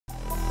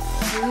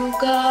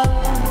go,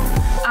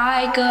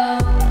 I go,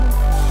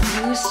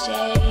 you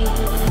stay,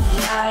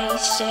 I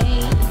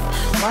stay,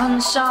 one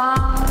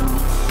song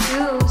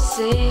to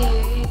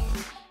sing.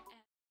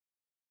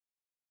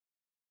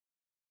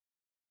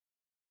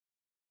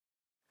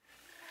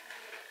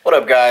 What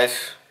up,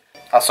 guys?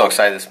 I was so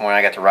excited this morning.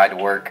 I got to ride to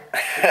work.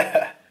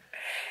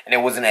 And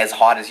it wasn't as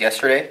hot as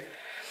yesterday,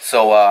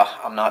 so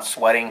I'm not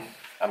sweating.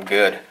 I'm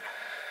good.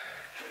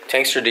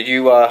 Tankster, did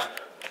you ride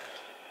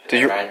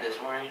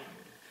this morning?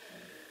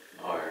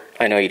 Or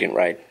I know you didn't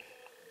ride,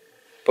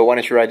 but why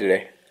didn't you ride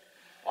today?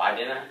 why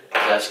didn't I?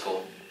 Because I had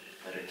school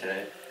later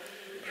today.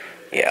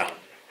 Yeah.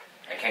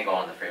 I can't go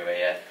on the freeway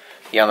yet.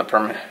 Yeah, on the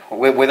permit.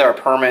 With our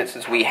permit,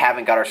 since we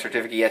haven't got our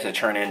certificate yet to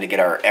turn in to get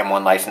our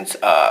M1 license,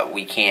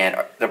 we can't.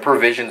 The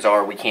provisions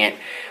are we can't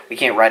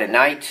ride at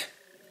night,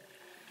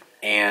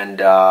 and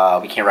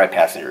we can't ride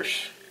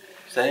passengers.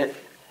 Is that it?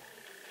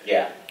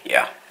 Yeah.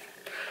 Yeah.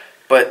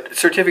 But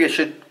certificate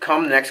should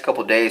come the next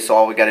couple of days, so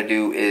all we got to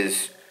do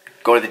is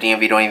go to the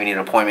DMV. Don't even need an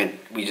appointment.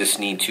 We just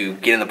need to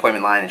get in the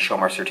appointment line and show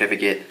them our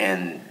certificate,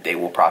 and they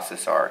will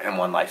process our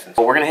M1 license.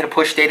 But we're going to hit a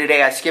push day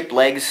today. I skipped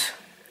legs.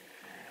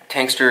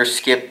 Tankster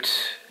skipped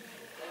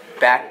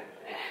back,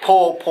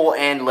 pull,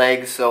 and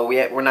legs, so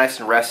we're nice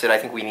and rested. I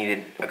think we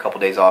needed a couple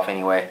days off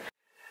anyway.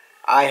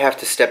 I have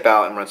to step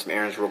out and run some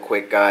errands real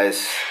quick,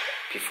 guys,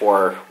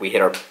 before we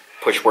hit our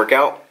push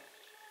workout.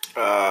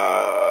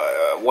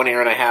 One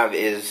errand I have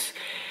is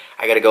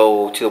I got to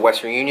go to the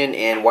Western Union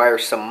and wire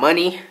some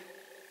money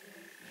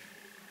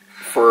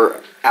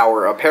for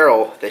our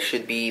apparel that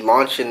should be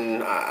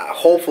launching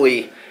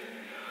hopefully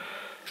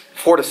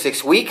 4 to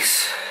 6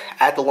 weeks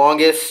at the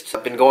longest.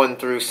 I've been going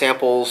through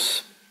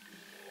samples,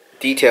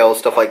 details,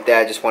 stuff like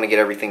that. Just want to get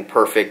everything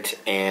perfect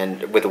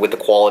and with the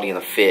quality and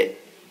the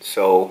fit.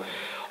 So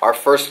our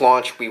first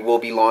launch, we will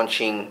be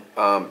launching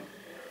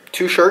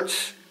 2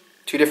 shirts,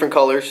 2 different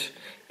colors,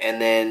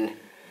 and then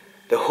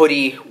the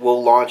hoodie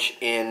will launch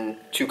in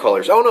 2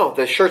 colors. Oh no,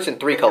 the shirt's in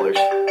 3 colors.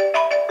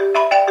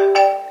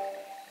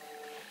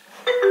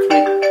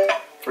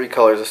 3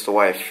 colors, that's the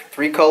wife.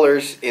 3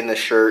 colors in the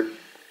shirt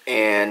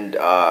and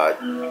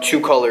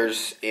 2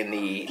 colors in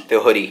the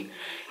hoodie.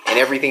 And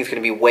everything's going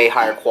to be way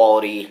higher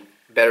quality,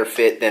 better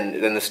fit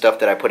than the stuff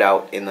that I put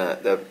out in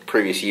the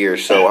previous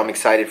years. So I'm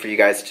excited for you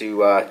guys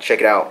to check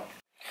it out.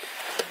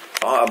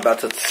 I'm about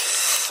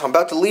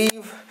to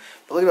leave.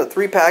 But look at the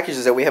 3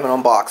 packages that we haven't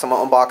unboxed. I'm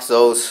going to unbox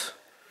those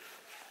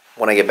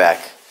when I get back.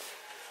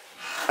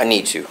 I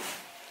need to.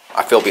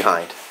 I feel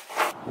behind.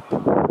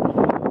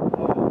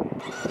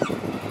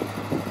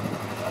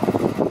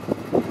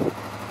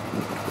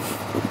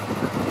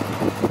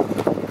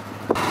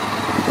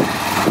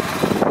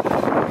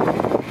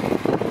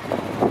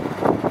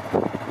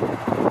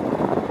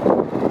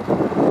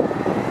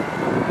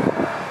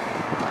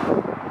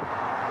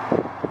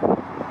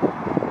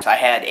 I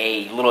had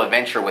a little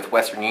adventure with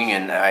Western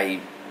Union.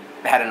 I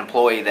had an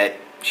employee that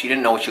she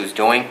didn't know what she was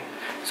doing,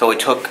 so it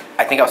took,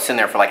 I think I was sitting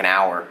there for like an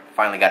hour.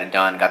 Finally got it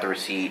done, got the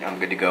receipt, I'm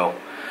good to go.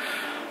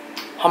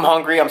 I'm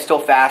hungry, I'm still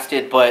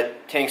fasted,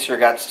 but Tankster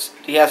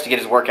he has to get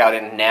his workout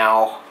in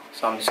now,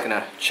 so I'm just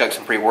gonna chug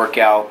some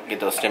pre-workout, get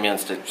those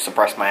stimulants to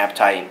suppress my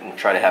appetite, and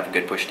try to have a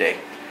good push day.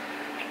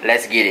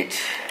 Let's get it.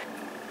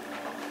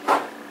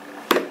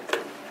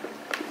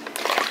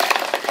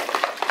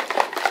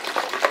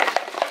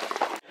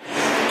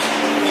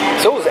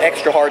 So it was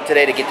extra hard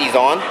today to get these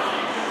on.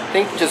 I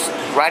think just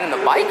riding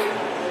the bike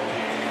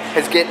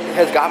has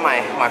got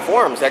my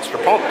forearms extra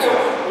pumped.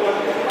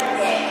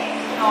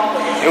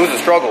 It was a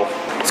struggle.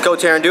 Let's go,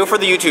 Taryn. Do it for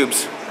the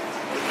YouTubes.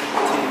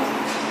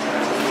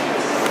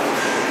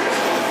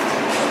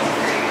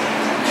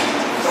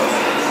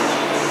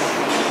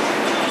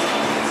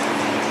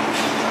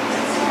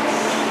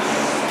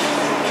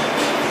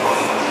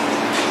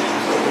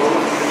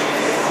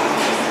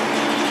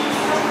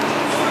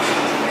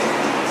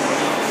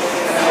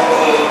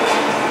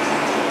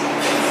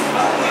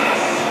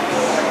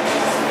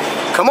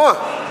 Come on.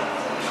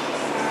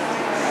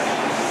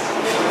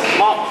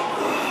 Come on.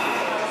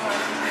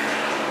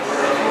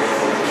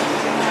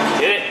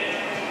 Get it.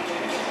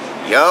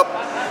 Yup.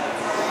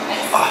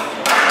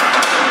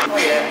 Oh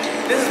yeah.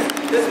 This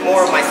is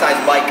more of my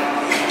size bike.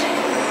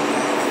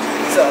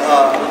 It's a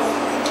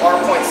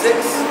R.6.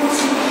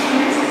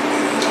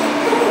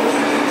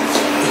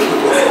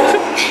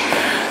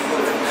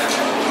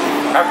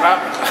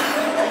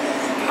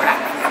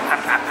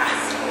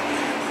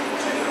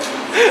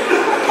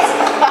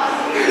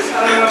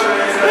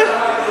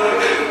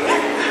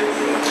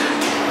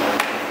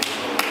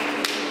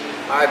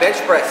 Alright, bench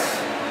press.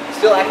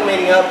 Still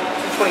acclimating up,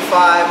 225.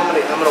 I'm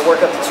gonna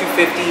work up to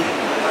 250.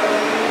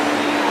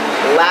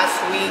 Last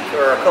week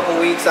or a couple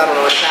weeks, I don't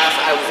know, in the past,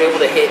 I was able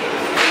to hit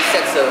 3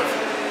 sets of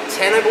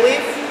 10, I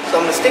believe.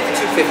 So I'm gonna stick to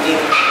 250.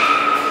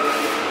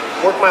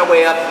 Work my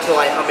way up until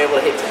I'm able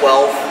to hit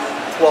 12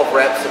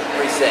 reps of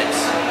 3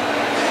 sets.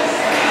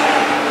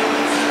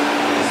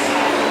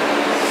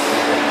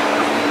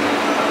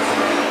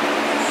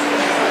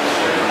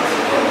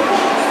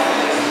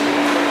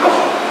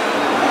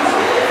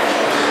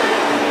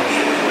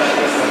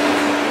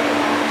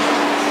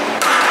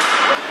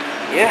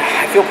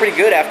 yeah, I feel pretty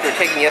good after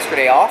taking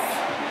yesterday off,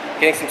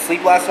 getting some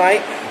sleep last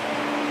night.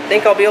 I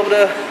think I'll be able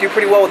to do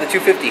pretty well with the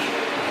 250.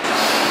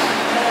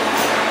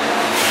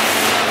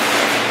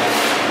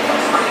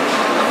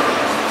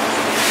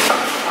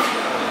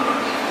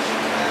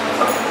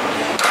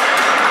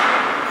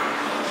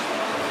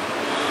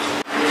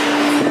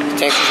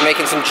 Tankster's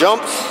making some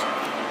jumps,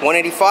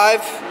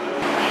 185.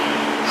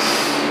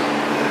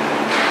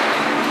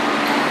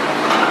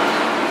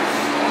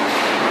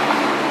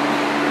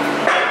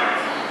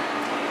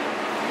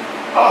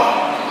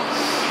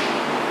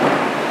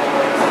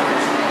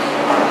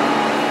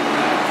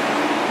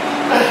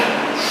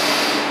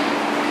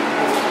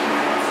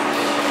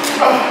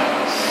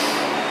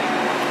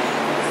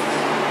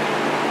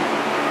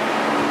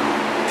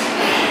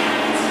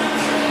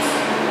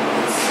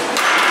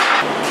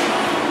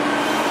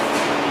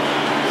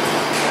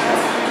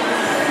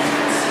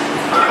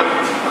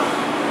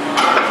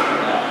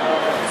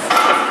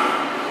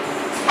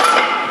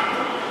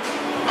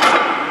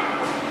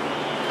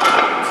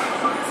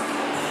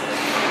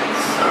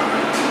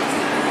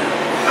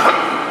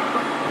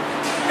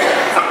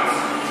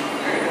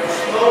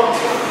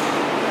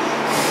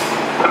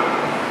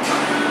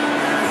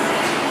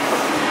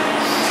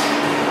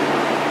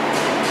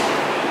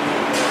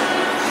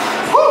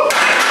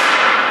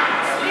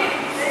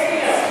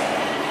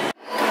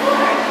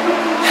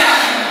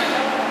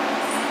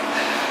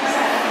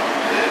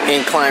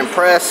 Incline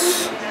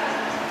press.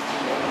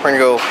 We're gonna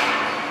go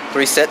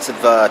 3 sets of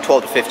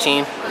 12 to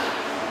 15.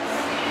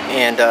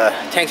 And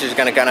Tankster's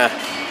gonna kind of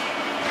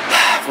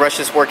rush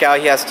this workout.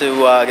 He has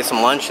to get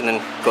some lunch and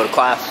then go to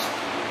class.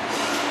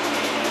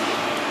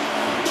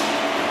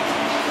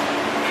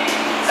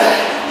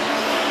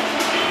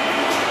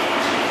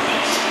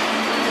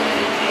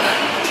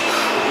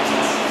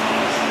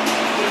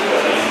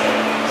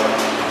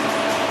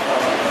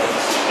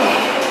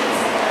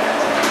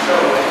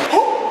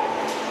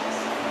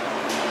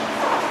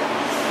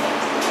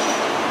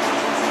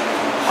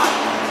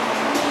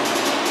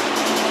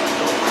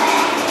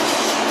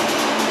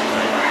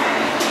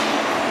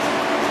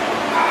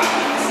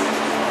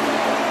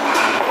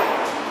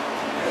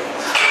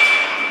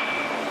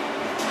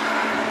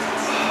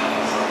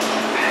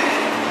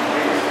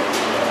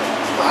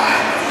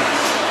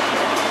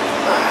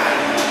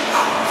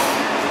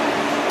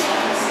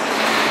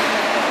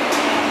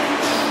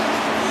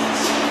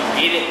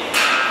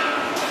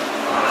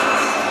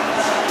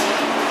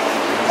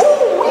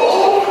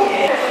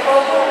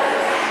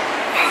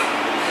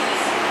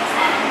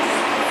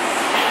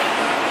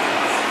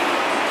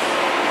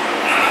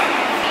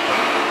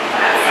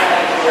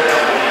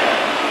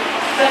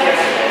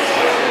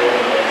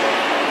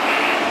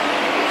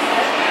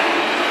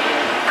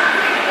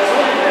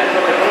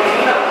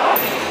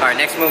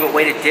 Next movement,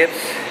 weighted dips.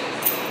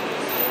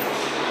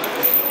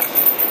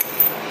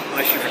 I'm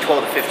gonna shoot for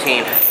 12 to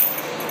 15.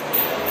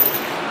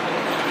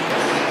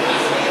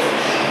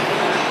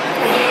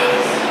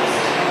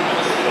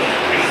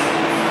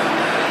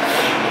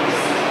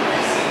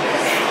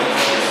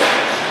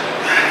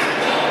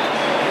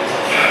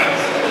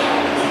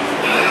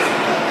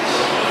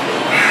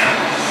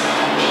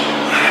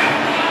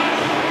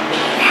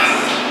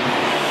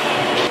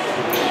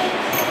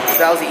 So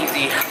that was the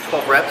easy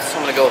 12 reps. So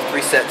I'm gonna go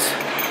 3 sets.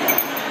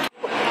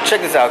 Check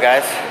this out,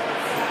 guys.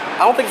 I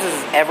don't think this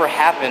has ever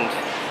happened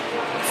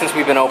since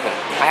we've been open.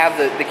 I have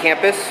the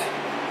campus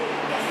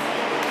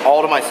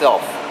all to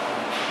myself.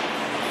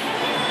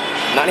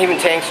 Not even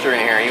Tankster in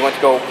here. He went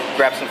to go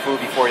grab some food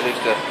before he leaves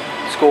to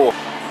school.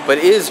 But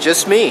it is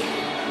just me.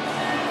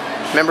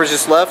 Members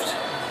just left.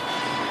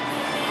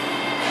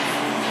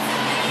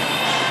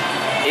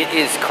 It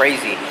is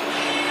crazy.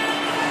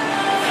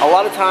 A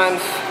lot of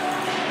times,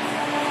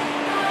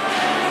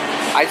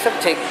 I have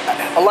to take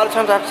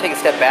a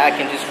step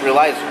back and just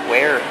realize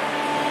where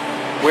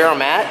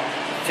I'm at.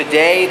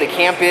 Today, the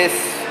campus,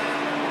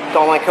 the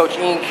Online Coach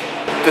Inc.,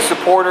 the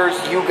supporters,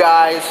 you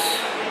guys,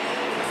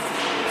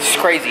 it's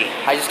crazy.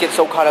 I just get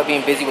so caught up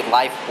being busy with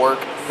life, work,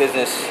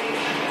 business.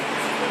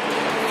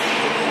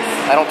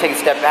 I don't take a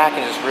step back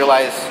and just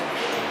realize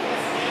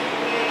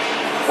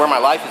where my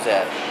life is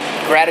at.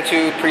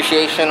 Gratitude,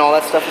 appreciation, all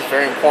that stuff is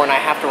very important. I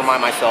have to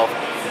remind myself,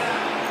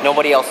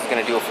 nobody else is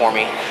gonna do it for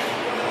me.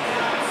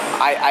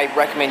 I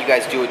recommend you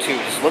guys do it too.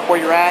 Just look where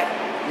you're at,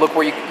 look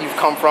where you've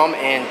come from,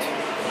 and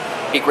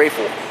be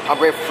grateful. I'm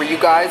grateful for you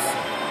guys.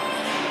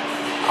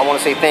 I want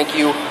to say thank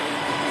you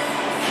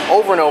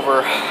over and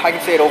over. I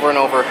can say it over and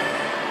over.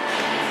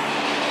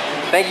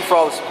 Thank you for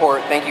all the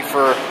support. Thank you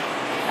for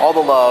all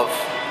the love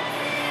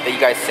that you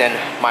guys send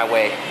my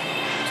way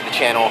to the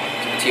channel,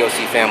 to the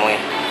TOC family.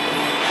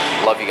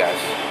 Love you guys.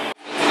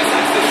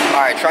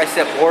 Alright,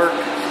 tricep work,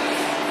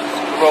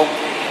 rope,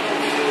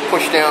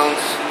 push downs.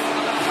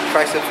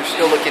 Triceps are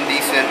still looking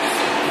decent.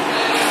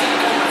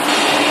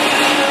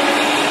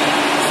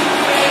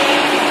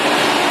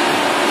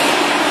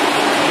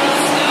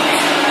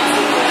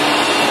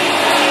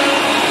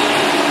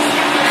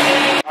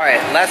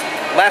 Alright,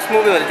 last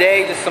movement of the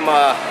day, just some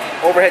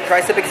overhead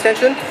tricep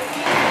extension.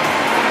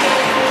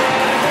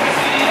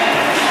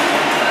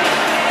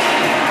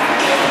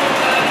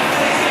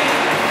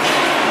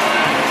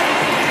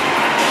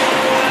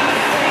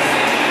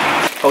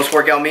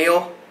 Post-workout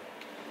meal.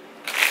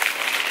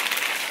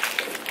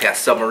 Got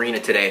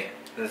Submarina today.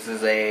 This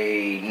is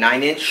a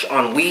 9-inch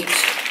on wheat.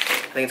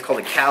 I think it's called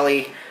a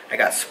Cali. I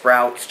got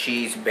sprouts,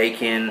 cheese,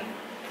 bacon,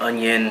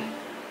 onion,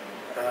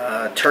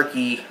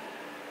 turkey.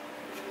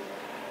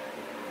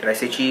 Did I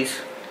say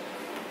cheese?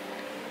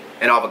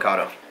 And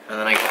avocado. And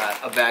then I got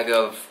a bag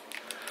of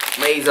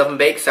Lay's oven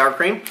baked sour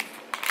cream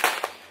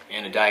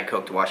and a Diet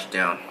Coke to wash it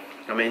down.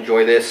 I'm gonna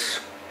enjoy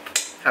this.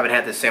 Haven't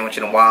had this sandwich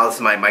in a while. This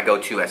is my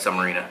go-to at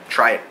Submarina.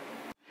 Try it.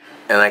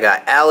 And I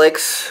got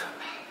Alex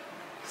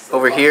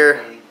over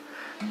here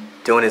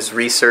doing his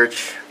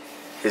research,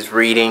 his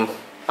reading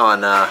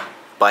on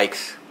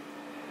bikes.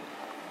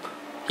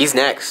 He's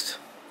next.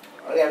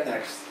 What do we have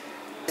next?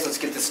 Let's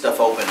get this stuff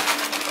open.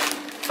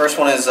 First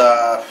one is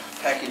a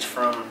package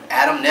from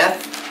Adam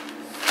Neff.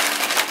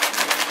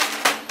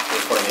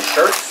 He's putting his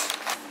shirts.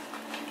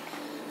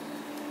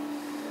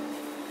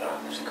 Oh,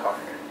 there's a car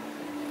here.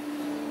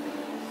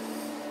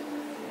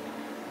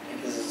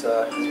 This is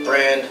his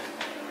brand.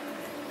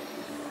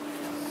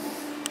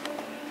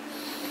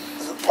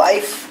 This is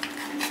Life.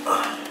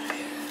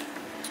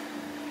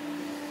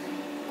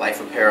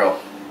 Life Apparel.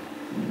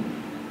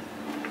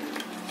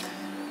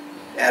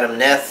 Adam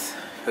Neff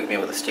hooked me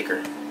up with a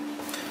sticker.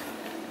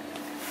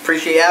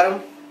 Appreciate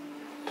Adam.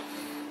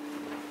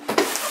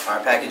 Our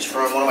package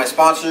from one of my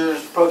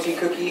sponsors, Protein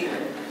Cookie.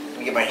 Let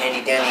me get my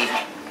handy dandy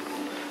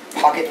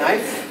pocket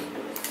knife.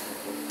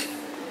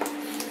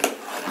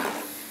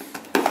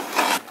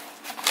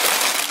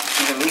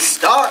 Evenly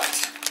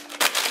stocked.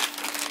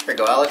 Here you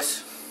go,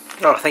 Alex.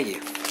 Oh, thank you.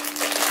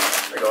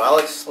 There you go,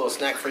 Alex. A little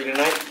snack for you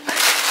tonight.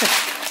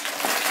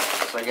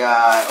 So I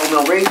got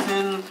oatmeal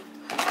raisin.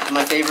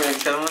 My favorite,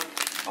 gentlemen.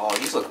 Oh,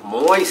 these look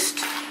moist.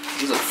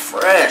 These look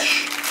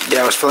fresh.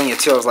 Yeah, I was feeling it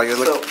too. I was like,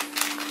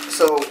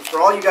 so for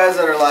all you guys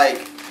that are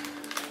like,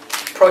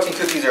 protein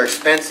cookies are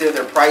expensive,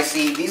 they're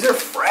pricey. These are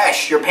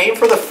fresh. You're paying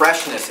for the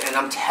freshness, and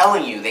I'm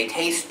telling you, they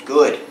taste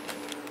good.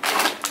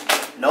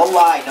 No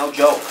lie, no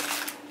joke.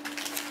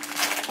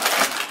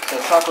 So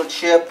chocolate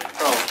chip.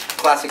 Oh,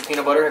 classic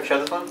peanut butter. Have you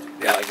tried this one?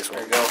 yeah, I like this one.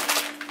 There you go.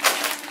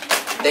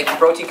 Thank you,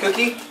 protein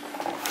cookie.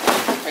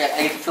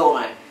 I get to fill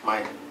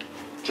my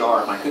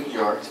jar, my cookie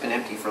jar. It's been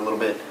empty for a little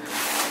bit.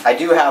 I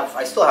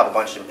still have a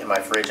bunch in my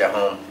fridge at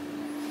home.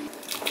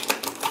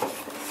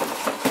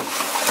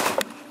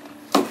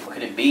 What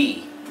could it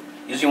be?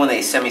 Usually when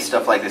they send me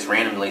stuff like this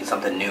randomly, it's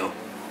something new.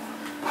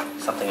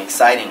 Something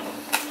exciting.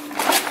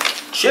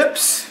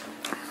 Chips!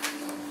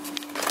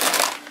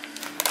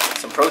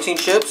 Some protein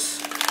chips.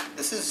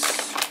 This has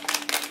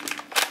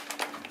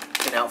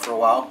been out for a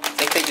while. I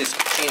think they just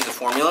changed the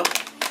formula.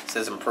 It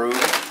says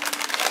improved.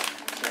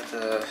 So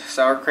that's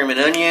sour cream and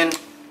onion,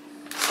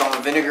 salt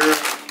and vinegar,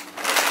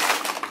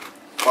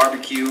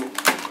 barbecue,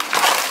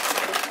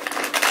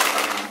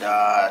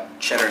 and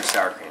cheddar and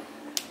sour cream.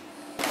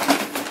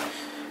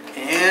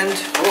 And,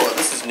 oh,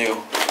 this is new.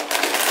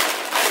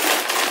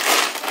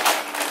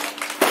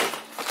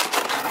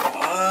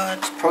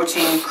 What?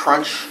 Protein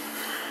crunch.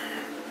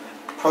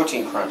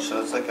 Protein crunch.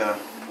 So it's like a,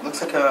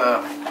 looks like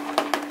a,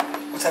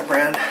 what's that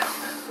brand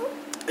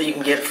that you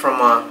can get from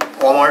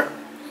Walmart?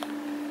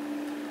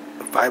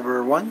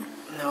 Fiber One?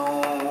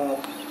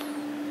 No.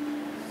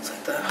 It's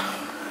like the,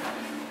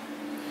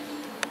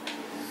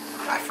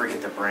 I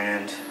forget the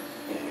brand.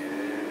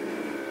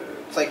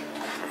 It's like,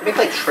 they make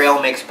like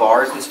trail mix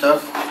bars and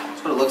stuff.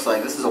 That's what it looks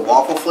like. This is a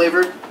waffle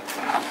flavored.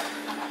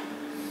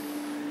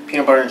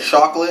 Peanut butter and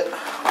chocolate.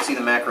 Let's see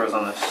the macros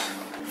on this.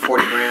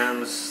 40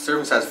 grams.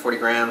 Serving size 40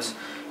 grams.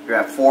 You're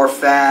at 4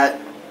 fat,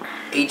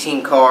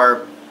 18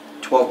 carb,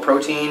 12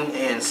 protein,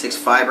 and 6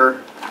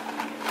 fiber.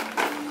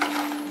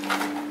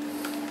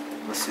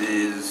 This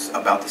is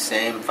about the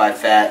same. 5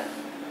 fat,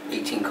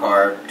 18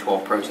 carb,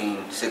 12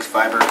 protein, 6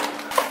 fiber.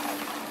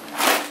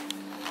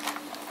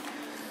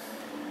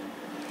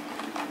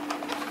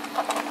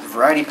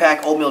 Variety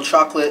pack, oatmeal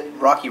chocolate,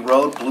 Rocky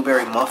Road,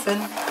 blueberry muffin.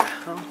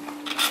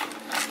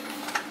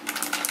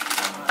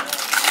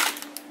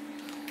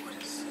 What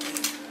is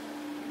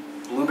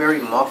it? Blueberry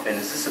muffin.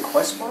 Is this a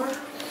Quest bar?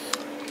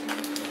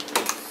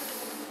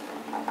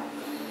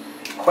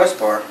 Quest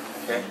bar.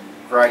 Okay.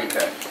 Variety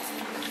pack.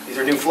 These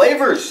are new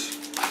flavors.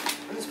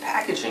 What is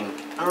packaging?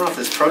 I don't know if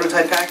this is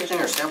prototype packaging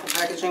or sample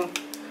packaging.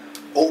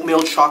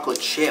 Oatmeal chocolate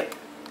chip.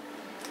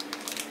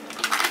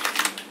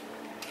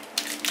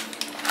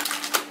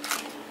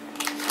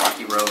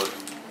 Road.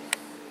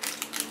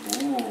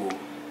 Ooh.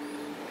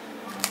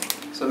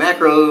 So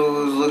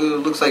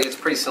macros looks like it's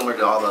pretty similar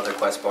to all the other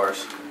Quest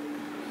bars,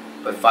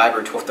 but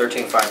fiber,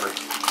 13 fiber.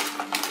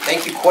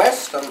 Thank you,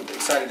 Quest. I'm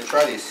excited to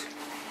try these.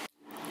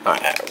 All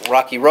right,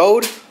 Rocky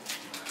Road.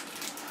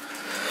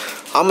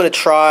 I'm gonna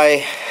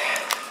try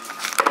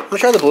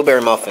the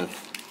blueberry muffin.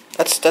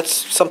 That's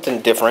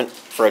something different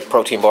for a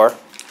protein bar.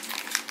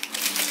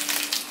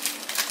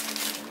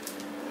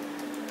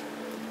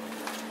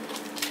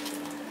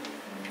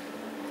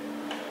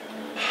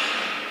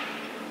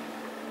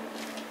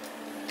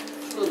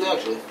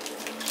 Actually.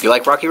 You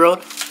like Rocky Road?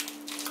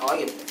 I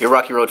like it. You're a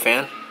Rocky Road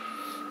fan?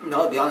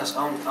 No, to be honest,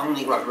 I don't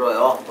eat Rocky Road at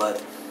all,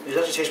 but It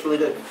actually tastes really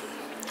good.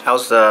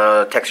 How's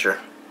the texture?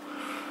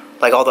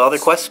 Like all the other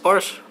Quest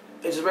bars?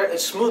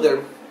 It's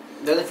smoother.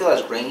 It doesn't feel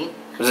as grainy.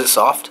 Is it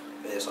soft?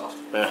 It is soft.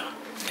 Yeah.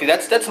 See,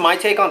 that's my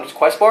take on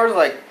Quest bars.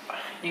 Like,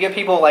 you get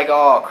people like,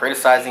 oh,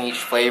 criticizing each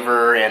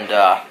flavor and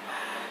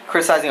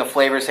criticizing a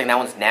flavor, saying that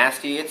one's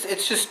nasty.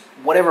 It's just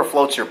whatever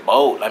floats your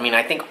boat. I mean,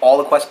 I think all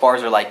the Quest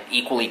bars are like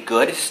equally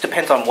good. It just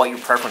depends on what your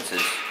preference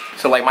is.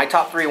 So like my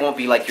top 3 won't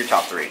be like your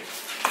top 3,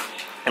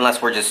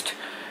 unless we're just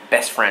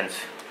best friends.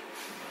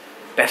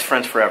 Best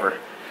friends forever.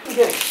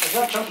 Okay, it's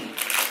not chunky.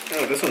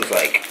 Oh, this one's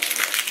like,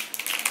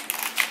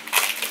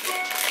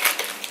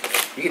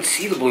 you can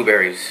see the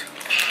blueberries.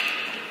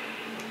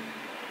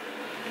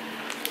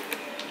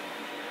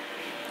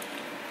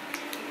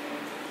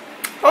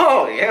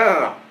 Oh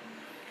yeah.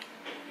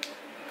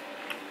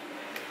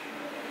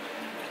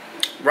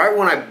 Right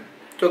when I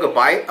took a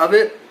bite of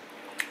it,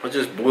 was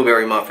just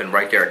blueberry muffin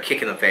right there, a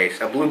kick in the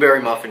face. A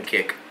blueberry muffin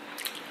kick.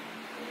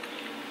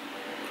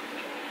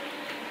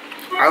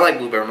 I like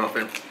blueberry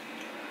muffin.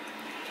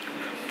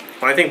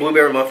 When I think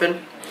blueberry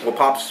muffin, what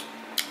pops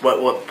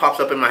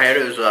up in my head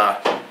is the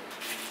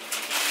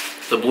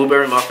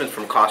blueberry muffins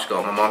from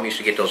Costco. My mom used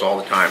to get those all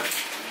the time.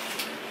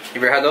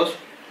 You ever had those?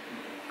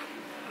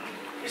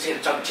 You see the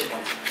chocolate chip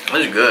one.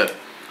 This is good.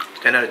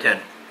 10 out of 10.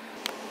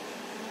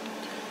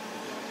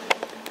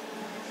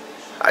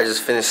 I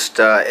just finished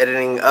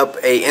editing up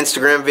a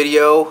Instagram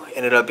video.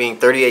 Ended up being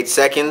 38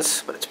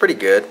 seconds, but it's pretty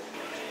good.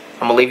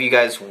 I'm gonna leave you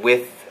guys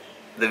with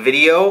the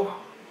video.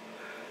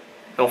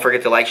 Don't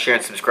forget to like, share,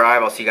 and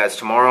subscribe. I'll see you guys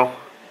tomorrow.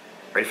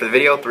 Ready for the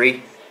video?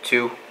 3,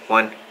 2,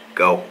 1,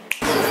 go.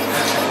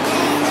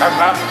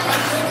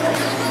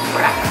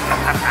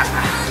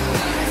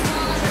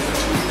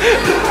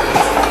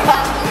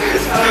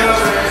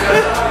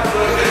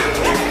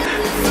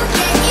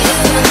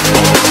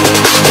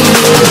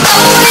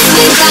 Always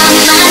be by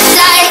my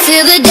side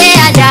till the day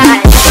I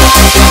die.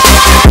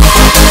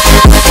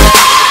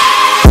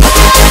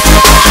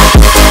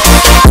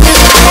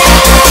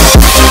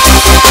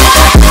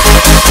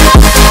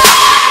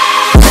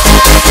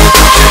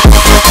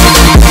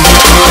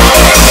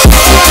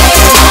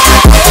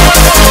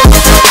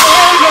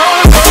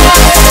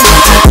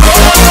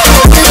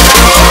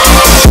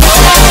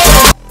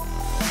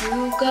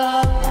 You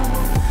go,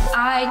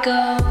 I go,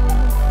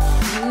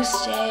 you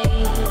stay,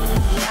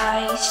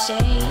 I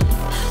say,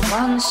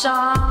 one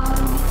song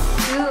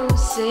to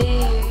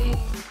sing.